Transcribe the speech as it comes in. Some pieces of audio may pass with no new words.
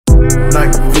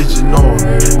night vision on,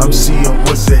 I'm seeing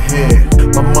what's ahead.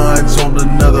 My mind's on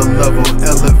another level,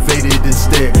 elevated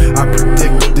instead. I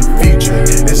predict the future,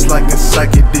 it's like a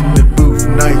psychic in the booth.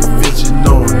 Night vision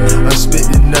on, I'm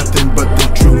spitting nothing but the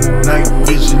truth. Night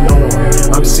vision on,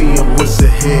 I'm seeing what's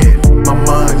ahead. My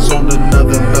mind's on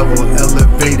another level,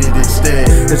 elevated instead.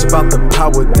 It's about the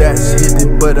power that's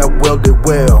hidden, but I wield it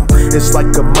well. It's like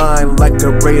a mind, like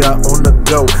a radar on the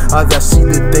go. I see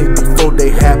the things before they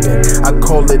happen. I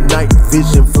call it night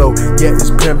vision flow. Yeah,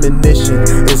 it's premonition.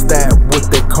 Is that what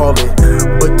they call it?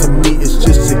 But to me, it's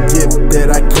just a gift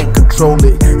that I can't control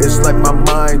it. It's like my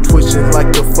mind twitching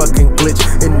like a fucking glitch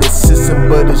in the system,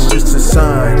 but it's just a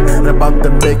sign. I'm about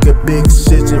to make a big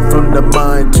decision from the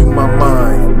mind to my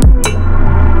mind.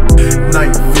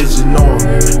 Night vision on,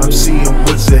 I'm seeing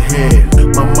what's ahead.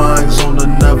 My mind's on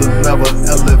another level,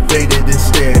 elevated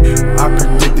instead. I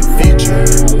predict the future,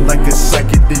 like a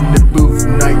psychic in the booth.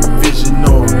 Night vision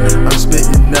on, I'm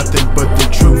spitting nothing but the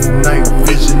truth. Night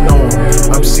vision on,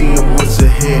 I'm seeing what's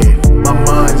ahead. My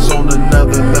mind's on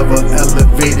another level,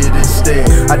 elevated instead.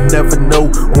 I never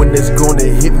know when it's gonna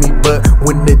hit me, but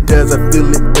when it does, I feel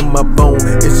it in my bone.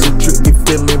 It's a tricky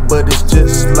feeling, but it's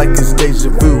just like it's deja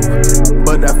vu.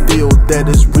 But I feel that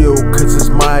it's real, cause it's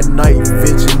my night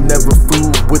vision, never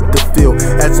fooled with the feel.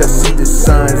 As I see the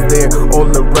signs there all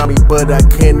around me, but I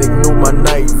can't ignore my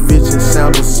night vision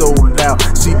sounding so loud.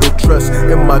 See the trust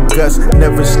in my guts,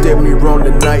 never steer me wrong.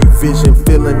 The night vision,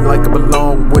 feeling like I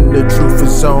belong when the truth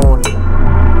is on.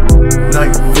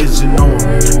 Night vision on,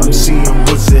 I'm seeing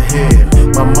what's ahead.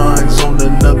 My mind's on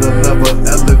another level,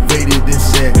 elevated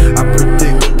instead. I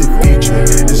predict the future,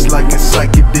 it's like a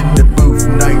psychic in the booth.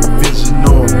 Night vision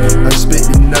on, I'm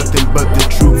spitting nothing but the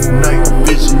truth. Night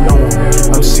vision on,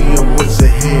 I'm seeing what's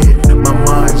ahead. My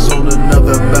mind's on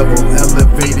another level,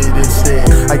 elevated instead.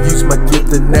 I use my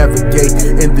gift to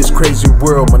navigate in this crazy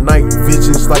world. My night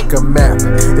vision's like a map,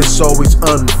 it's always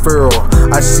unfurled.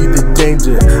 I see the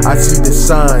danger, I see the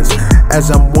signs as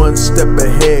I'm one step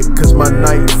ahead, cause my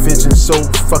night vision's so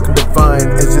fucking divine.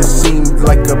 As it seems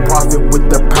like a prophet with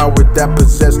the power that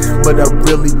possess, but I'm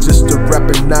really just a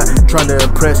rapper, not trying to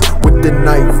impress with the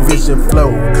night vision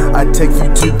flow. I take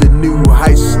you to the new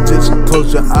heights, just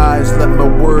close your eyes, let my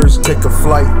words take a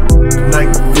flight.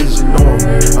 Night vision on,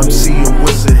 I'm seeing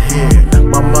what's ahead.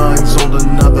 My mind's on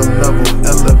another level,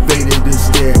 elevated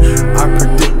instead. I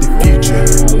predict the future,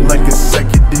 like a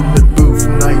psychic in the booth.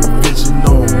 Night vision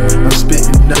on, I'm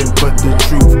spitting nothing but the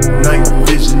truth. Night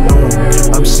vision on,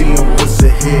 I'm seeing what's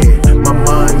ahead. My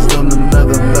mind's on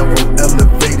another level,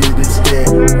 elevated instead.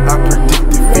 I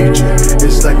predict the future,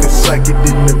 it's like a psychic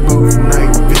in the booth.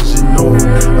 Night vision on,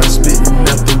 I'm spitting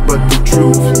nothing but the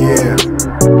truth, yeah.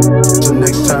 So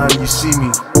next time you see me,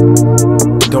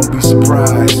 don't be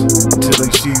surprised until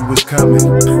you see what's coming.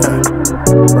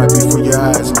 Right before your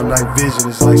eyes, my night vision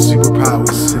is like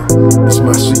superpowers. It's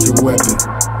my secret weapon.